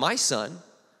do that to my son.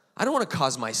 I don't want to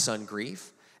cause my son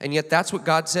grief. And yet that's what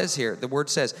God says here. The word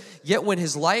says, yet when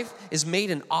his life is made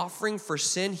an offering for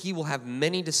sin, he will have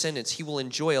many descendants. He will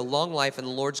enjoy a long life, and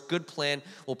the Lord's good plan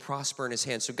will prosper in his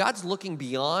hands. So God's looking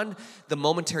beyond the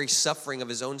momentary suffering of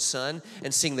his own son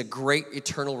and seeing the great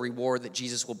eternal reward that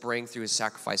Jesus will bring through his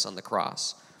sacrifice on the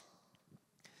cross.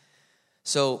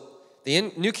 So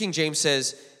the New King James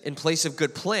says, in place of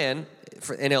good plan,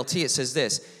 for NLT, it says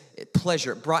this,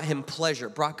 pleasure, brought him pleasure,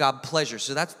 brought God pleasure.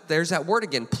 So there's that word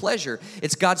again, pleasure.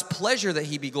 It's God's pleasure that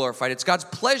he be glorified. It's God's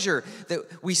pleasure that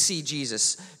we see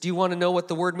Jesus. Do you want to know what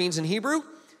the word means in Hebrew?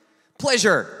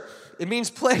 Pleasure. It means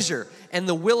pleasure and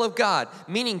the will of God,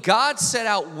 meaning God set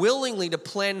out willingly to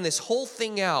plan this whole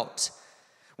thing out.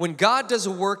 When God does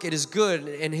a work, it is good,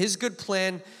 and his good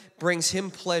plan brings him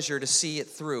pleasure to see it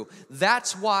through.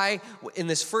 That's why in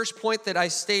this first point that I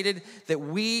stated that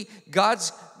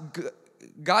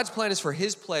God's plan is for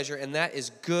his pleasure, and that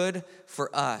is good for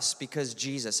us because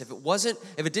Jesus. If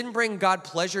it didn't bring God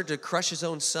pleasure to crush his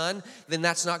own son, then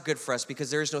that's not good for us because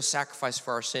there is no sacrifice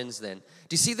for our sins then.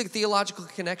 Do you see the theological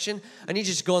connection? I need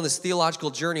you to go on this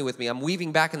theological journey with me. I'm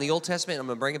weaving back in the Old Testament. I'm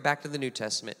going to bring it back to the New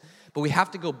Testament. But we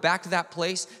have to go back to that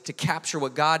place to capture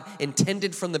what God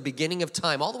intended from the beginning of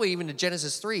time, all the way even to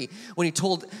Genesis 3, when he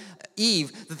told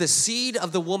Eve that the seed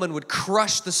of the woman would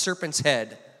crush the serpent's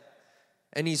head.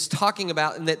 And he's talking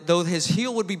about and that though his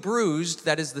heel would be bruised,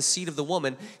 that is the seed of the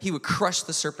woman, he would crush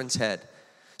the serpent's head.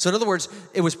 So in other words,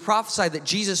 it was prophesied that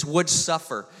Jesus would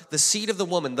suffer. The seed of the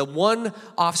woman, the one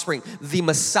offspring, the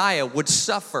Messiah would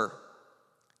suffer.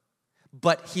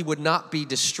 But he would not be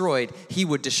destroyed. He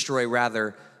would destroy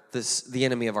rather the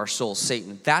enemy of our soul,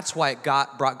 Satan. That's why it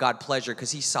brought God pleasure,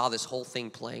 because he saw this whole thing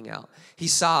playing out. He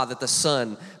saw that the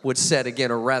sun would set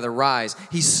again, or rather rise.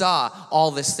 He saw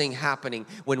all this thing happening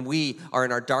when we are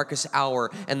in our darkest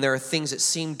hour and there are things that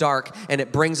seem dark and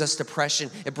it brings us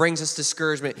depression, it brings us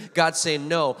discouragement. God's saying,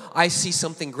 no, I see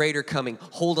something greater coming.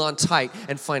 Hold on tight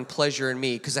and find pleasure in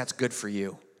me, because that's good for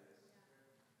you.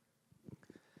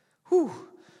 Whew.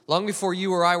 Long before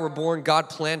you or I were born, God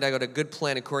planned, I got a good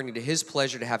plan according to his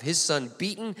pleasure, to have his son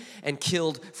beaten and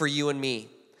killed for you and me,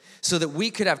 so that we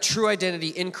could have true identity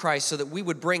in Christ, so that we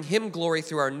would bring him glory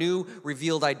through our new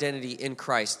revealed identity in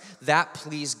Christ. That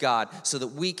pleased God, so that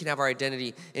we can have our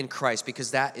identity in Christ,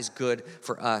 because that is good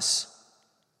for us.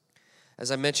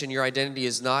 As I mentioned, your identity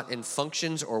is not in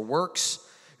functions or works.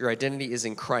 Your identity is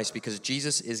in Christ, because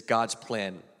Jesus is God's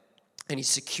plan. And he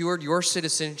secured your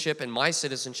citizenship and my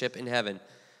citizenship in heaven.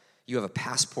 You have a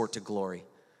passport to glory.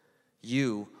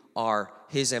 You are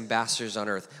his ambassadors on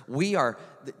earth. We are,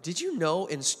 did you know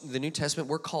in the New Testament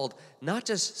we're called not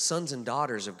just sons and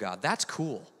daughters of God? That's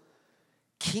cool.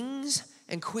 Kings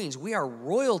and queens. We are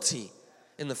royalty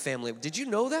in the family. Did you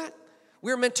know that?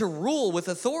 We are meant to rule with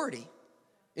authority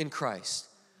in Christ.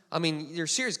 I mean, your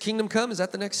series, Kingdom Come, is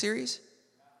that the next series?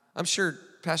 I'm sure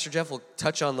Pastor Jeff will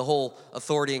touch on the whole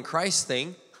authority in Christ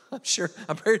thing.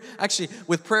 Actually,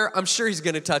 with prayer, I'm sure he's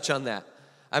going to touch on that.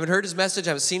 I haven't heard his message,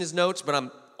 I haven't seen his notes, but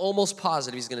I'm almost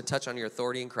positive he's going to touch on your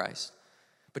authority in Christ.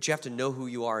 But you have to know who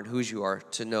you are and whose you are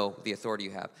to know the authority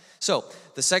you have. So,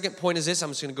 the second point is this. I'm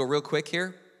just going to go real quick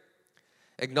here.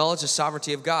 Acknowledge the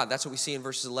sovereignty of God. That's what we see in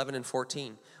verses 11 and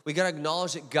 14. We got to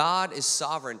acknowledge that God is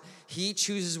sovereign. He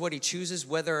chooses what he chooses,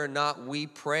 whether or not we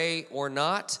pray or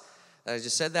not. I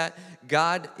just said that.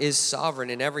 God is sovereign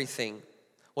in everything.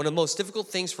 One of the most difficult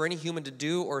things for any human to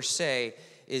do or say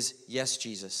is, yes,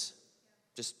 Jesus.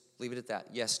 Just leave it at that.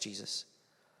 Yes, Jesus.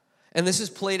 And this is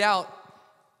played out,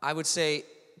 I would say,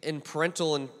 in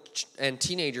parental and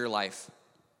teenager life.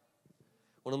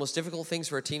 One of the most difficult things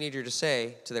for a teenager to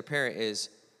say to their parent is,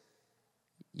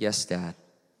 yes, Dad.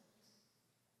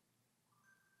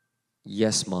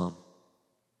 Yes, Mom.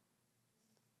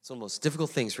 It's one of the most difficult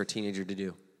things for a teenager to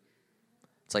do.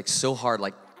 It's like so hard,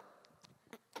 like,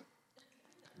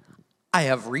 I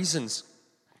have reasons.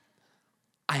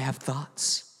 I have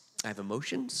thoughts. I have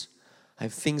emotions. I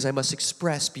have things I must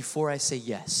express before I say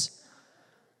yes.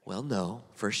 Well, no.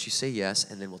 First you say yes,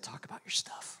 and then we'll talk about your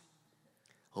stuff.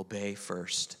 Obey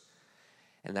first.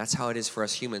 And that's how it is for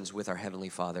us humans with our Heavenly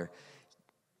Father.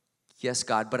 Yes,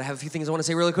 God, but I have a few things I want to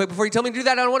say really quick before you tell me to do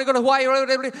that. I don't want to go to Hawaii.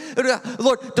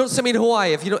 Lord, don't send me to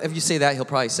Hawaii. If you say that, he'll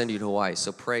probably send you to Hawaii.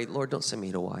 So pray, Lord, don't send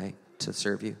me to Hawaii to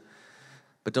serve you.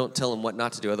 But don't tell him what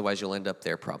not to do, otherwise you'll end up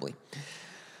there probably.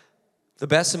 The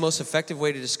best and most effective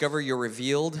way to discover your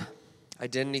revealed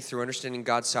identity through understanding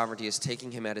God's sovereignty is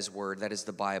taking him at his word. That is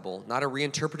the Bible. Not a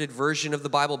reinterpreted version of the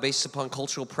Bible based upon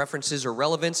cultural preferences or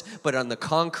relevance, but on the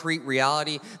concrete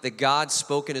reality that God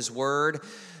spoke in his word.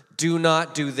 Do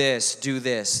not do this, do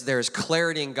this. There's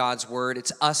clarity in God's word.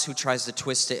 It's us who tries to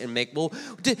twist it and make,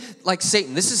 like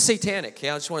Satan. This is satanic.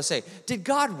 Okay? I just want to say, did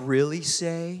God really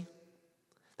say?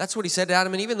 That's what he said to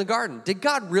Adam and Eve in the garden. Did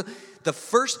God really?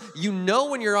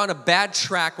 When you're on a bad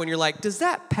track, when you're like, does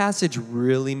that passage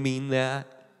really mean that?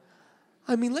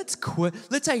 I mean, let's quit.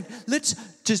 Let's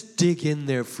just dig in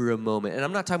there for a moment. And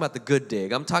I'm not talking about the good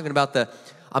dig. I'm talking about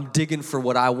I'm digging for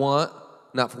what I want,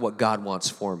 not for what God wants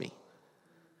for me.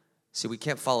 See, we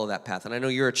can't follow that path. And I know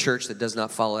you're a church that does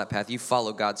not follow that path. You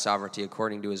follow God's sovereignty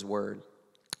according to his word.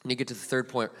 And you get to the third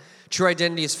point. True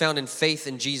identity is found in faith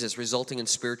in Jesus, resulting in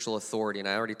spiritual authority. And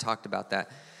I already talked about that.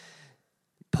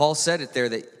 Paul said it there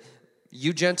that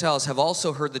you Gentiles have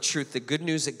also heard the truth, the good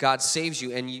news that God saves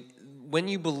you. And when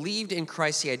you believed in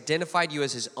Christ, he identified you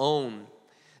as his own,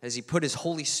 as he put his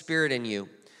Holy Spirit in you.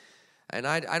 And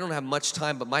I don't have much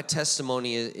time, but my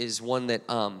testimony is one that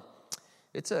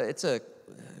it's a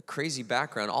crazy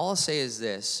background. All I'll say is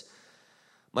this.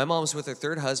 My mom's with her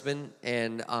third husband,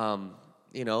 and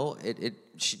it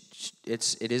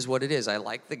is what it is. I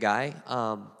like the guy,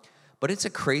 but it's a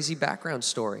crazy background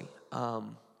story,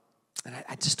 and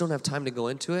I just don't have time to go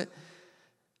into it.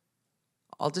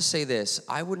 I'll just say this: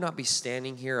 I would not be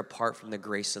standing here apart from the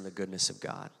grace and the goodness of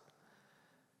God.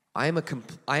 I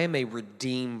am a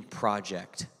redeemed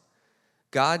project.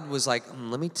 God was like,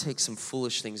 let me take some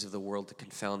foolish things of the world to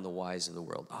confound the wise of the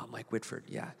world. Oh, Mike Whitford,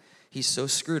 yeah, he's so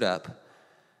screwed up.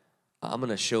 I'm going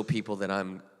to show people that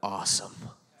I'm awesome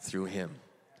through him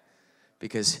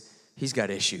because he's got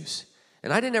issues.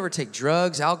 And I didn't ever take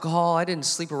drugs, alcohol. I didn't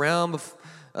sleep around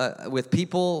with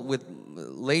people, with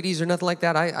ladies or nothing like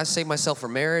that. I saved myself for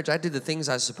marriage. I did the things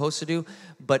I was supposed to do.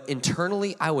 But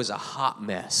internally, I was a hot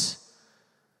mess.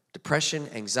 Depression,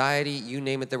 anxiety, you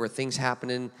name it. There were things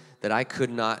happening that I could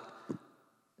not.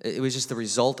 It was just the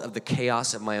result of the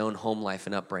chaos of my own home life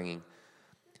and upbringing.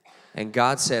 And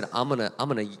God said, I'm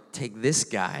gonna take this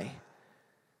guy,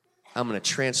 I'm gonna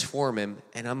transform him,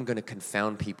 and I'm gonna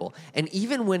confound people. And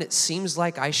even when it seems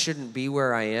like I shouldn't be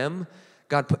where I am,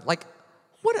 God put, like,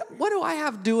 what do I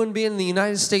have doing being in the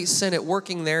United States Senate,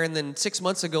 working there, and then 6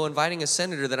 months ago inviting a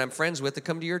senator that I'm friends with to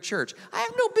come to your church? I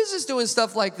have no business doing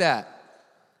stuff like that.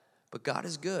 But God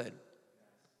is good.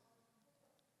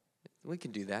 We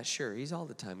can do that, sure. He's all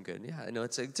the time good. Yeah, I know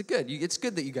it's good. It's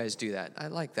good that you guys do that. I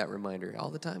like that reminder. All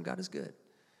the time, God is good.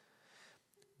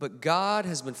 But God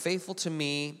has been faithful to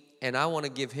me, and I want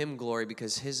to give him glory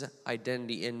because his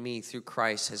identity in me through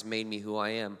Christ has made me who I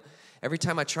am. Every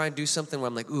time I try and do something where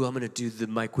I'm like, ooh, I'm going to do the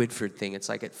Mike Whitford thing, it's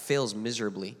like it fails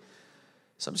miserably.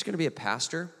 So I'm just going to be a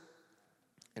pastor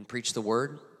and preach the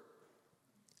word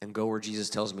and go where Jesus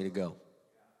tells me to go.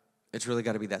 It's really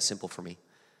got to be that simple for me.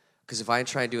 Because if I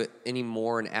try and do it any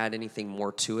more and add anything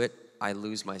more to it, I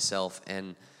lose myself.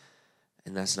 And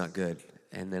And that's not good.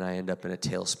 And then I end up in a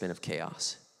tailspin of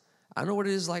chaos. I don't know what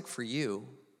it is like for you.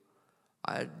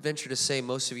 I venture to say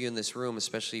most of you in this room,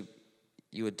 especially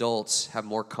you adults, have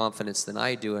more confidence than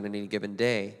I do on any given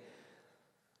day.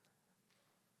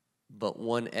 But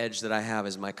one edge that I have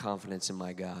is my confidence in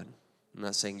my God. I'm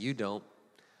not saying you don't.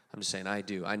 I'm just saying I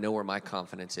do. I know where my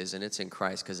confidence is, and it's in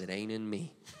Christ because it ain't in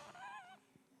me.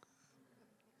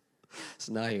 It's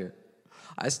not here.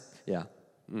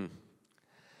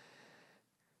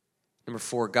 Number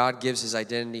 4, God gives his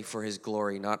identity for his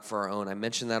glory, not for our own. I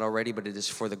mentioned that already, but it is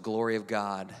for the glory of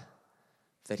God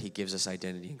that he gives us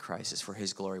identity in Christ. It's for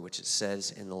his glory, which it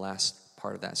says in the last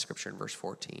part of that scripture in verse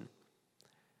 14.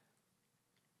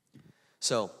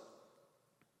 So,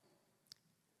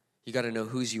 you got to know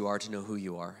whose you are to know who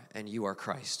you are, and you are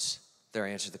Christ's. There, I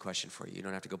answered the question for you. You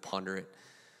don't have to go ponder it.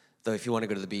 Though if you want to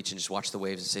go to the beach and just watch the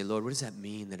waves and say, Lord, what does that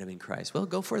mean that I'm in Christ? Well,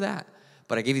 go for that.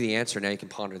 But I gave you the answer. Now you can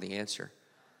ponder the answer.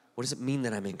 What does it mean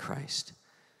that I'm in Christ?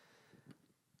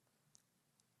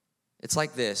 It's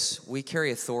like this. We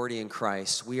carry authority in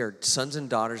Christ. We are sons and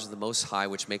daughters of the Most High,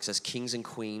 which makes us kings and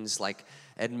queens like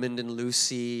Edmund and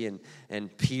Lucy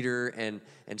and Peter and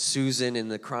Susan in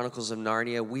the Chronicles of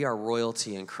Narnia. We are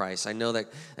royalty in Christ. I know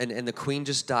that, and the queen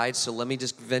just died, so let me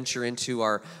just venture into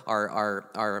our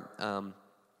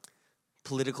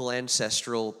political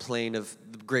ancestral plane of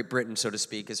Great Britain, so to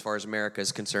speak, as far as America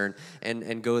is concerned,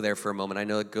 and go there for a moment. I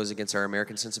know it goes against our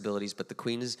American sensibilities, but the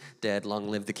queen is dead. Long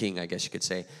live the king, I guess you could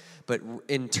say. But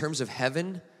in terms of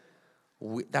heaven,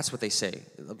 that's what they say.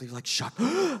 They'll be like, shocked.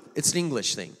 It's an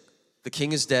English thing. The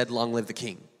king is dead. Long live the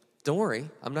king. Don't worry.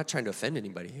 I'm not trying to offend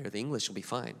anybody here. The English will be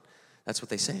fine. That's what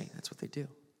they say. That's what they do.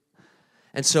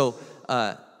 And so,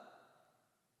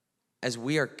 as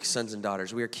we are sons and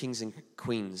daughters, we are kings and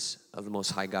queens of the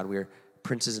Most High God. We are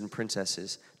princes and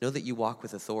princesses. Know that you walk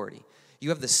with authority. You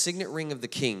have the signet ring of the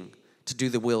king to do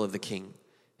the will of the king,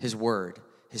 his word,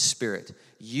 his spirit.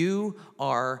 You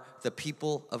are the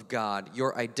people of God.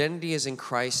 Your identity is in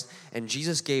Christ, and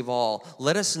Jesus gave all.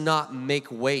 Let us not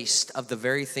make waste of the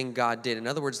very thing God did. In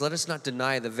other words, let us not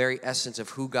deny the very essence of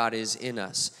who God is in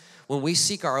us. When we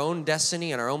seek our own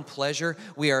destiny and our own pleasure,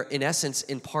 we are, in essence,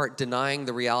 in part, denying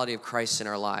the reality of Christ in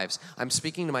our lives. I'm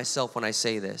speaking to myself when I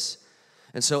say this.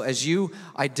 And so as you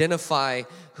identify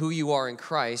who you are in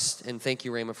Christ, and thank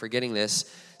you, Rama, for getting this.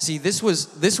 See, this was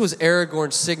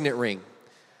Aragorn's signet ring.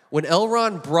 When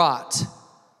Elrond brought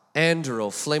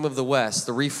Anduril, Flame of the West,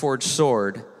 the reforged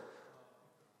sword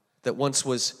that once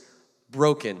was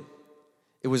broken,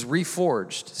 it was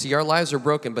reforged. See, our lives are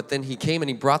broken, but then he came and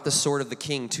he brought the sword of the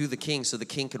king to the king so the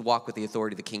king could walk with the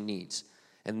authority the king needs.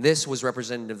 And this was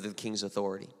representative of the king's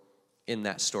authority in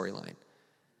that storyline.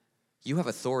 You have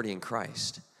authority in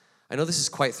Christ. I know this is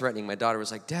quite threatening. My daughter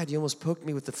was like, Dad, you almost poked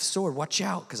me with the sword. Watch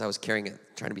out, because I was carrying it,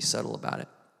 trying to be subtle about it.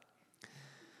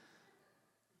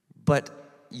 But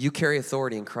you carry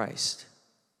authority in Christ.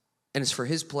 And it's for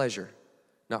his pleasure,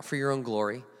 not for your own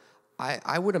glory.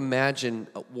 I would imagine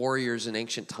warriors in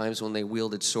ancient times when they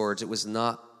wielded swords, it was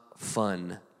not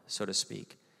fun, so to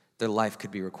speak. Their life could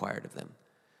be required of them.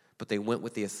 But they went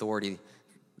with the authority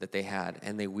that they had,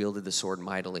 and they wielded the sword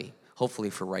mightily, hopefully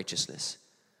for righteousness.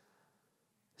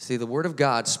 See, the word of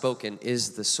God spoken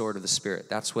is the sword of the Spirit.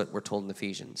 That's what we're told in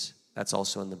Ephesians. That's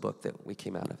also in the book that we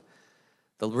came out of.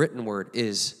 The written word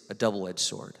is a double-edged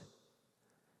sword,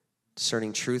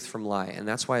 discerning truth from lie. And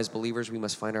that's why as believers we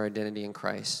must find our identity in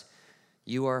Christ.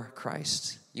 You are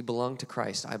Christ. You belong to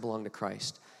Christ. I belong to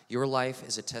Christ. Your life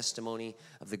is a testimony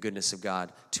of the goodness of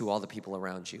God to all the people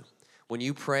around you. When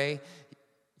you pray,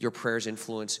 your prayers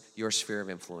influence your sphere of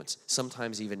influence,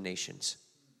 sometimes even nations.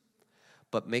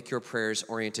 But make your prayers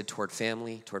oriented toward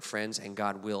family, toward friends, and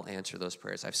God will answer those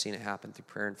prayers. I've seen it happen through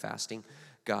prayer and fasting.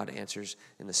 God answers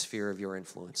in the sphere of your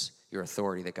influence, your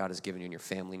authority that God has given you in your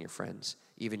family and your friends,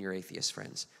 even your atheist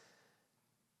friends.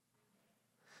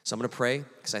 So I'm going to pray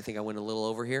because I think I went a little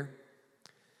over here.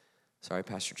 Sorry,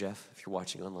 Pastor Jeff, if you're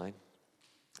watching online.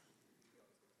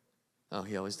 Oh,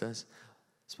 he always does.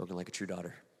 Spoken like a true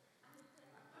daughter.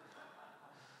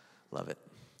 Love it.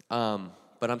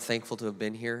 But I'm thankful to have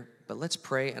been here. But let's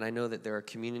pray, and I know that there are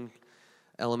communion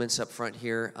elements up front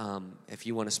here. If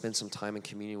you want to spend some time in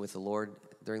communion with the Lord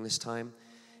during this time,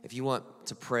 if you want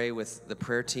to pray with the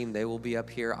prayer team, they will be up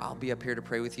here. I'll be up here to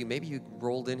pray with you. Maybe you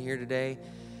rolled in here today,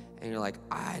 and you're like,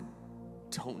 I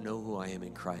don't know who I am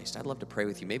in Christ. I'd love to pray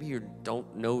with you. Maybe you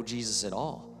don't know Jesus at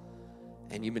all,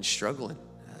 and you've been struggling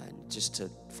just to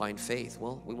find faith.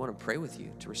 Well, we want to pray with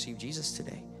you to receive Jesus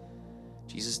today.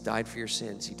 Jesus died for your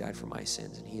sins. He died for my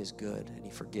sins, and he is good, and he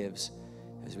forgives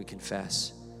as we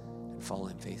confess and follow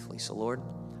him faithfully. So, Lord,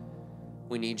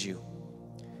 we need you.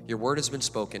 Your word has been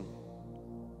spoken.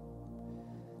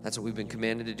 That's what we've been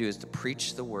commanded to do, is to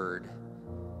preach the word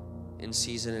in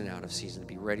season and out of season, to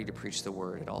be ready to preach the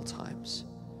word at all times.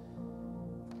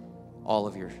 All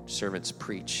of your servants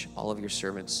preach. All of your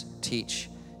servants teach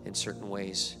in certain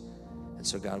ways. And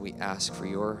so, God, we ask for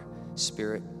your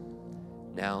Spirit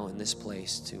now in this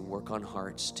place to work on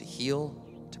hearts, to heal,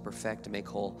 to perfect, to make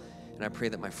whole. And I pray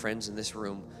that my friends in this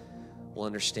room will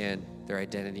understand their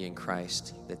identity in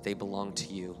Christ, that they belong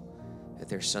to you, that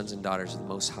they're sons and daughters of the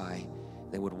Most High.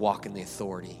 They would walk in the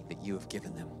authority that you have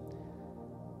given them.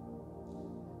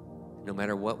 No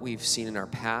matter what we've seen in our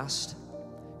past,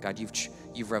 God,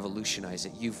 you've revolutionized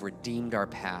it. You've redeemed our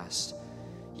past.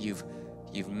 You've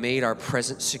made our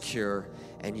present secure,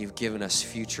 and you've given us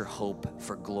future hope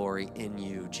for glory in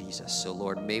you, Jesus. So,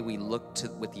 Lord, may we look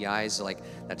with the eyes like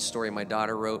that story my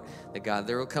daughter wrote, that God,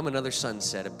 there will come another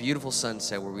sunset, a beautiful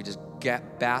sunset where we just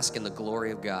bask in the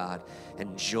glory of God,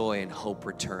 and joy and hope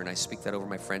return. I speak that over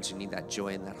my friends who need that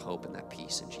joy and that hope and that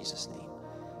peace in Jesus' name.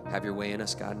 Have your way in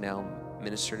us, God, now.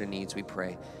 Minister to needs, we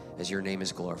pray, as your name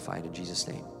is glorified in Jesus'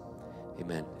 name.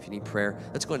 Amen. If you need prayer,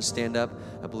 let's go ahead and stand up.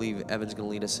 I believe Evan's going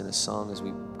to lead us in a song as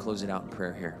we close it out in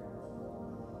prayer here.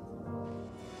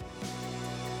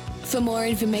 For more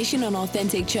information on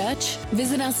Authentic Church,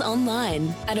 visit us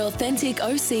online at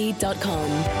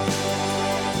AuthenticOC.com.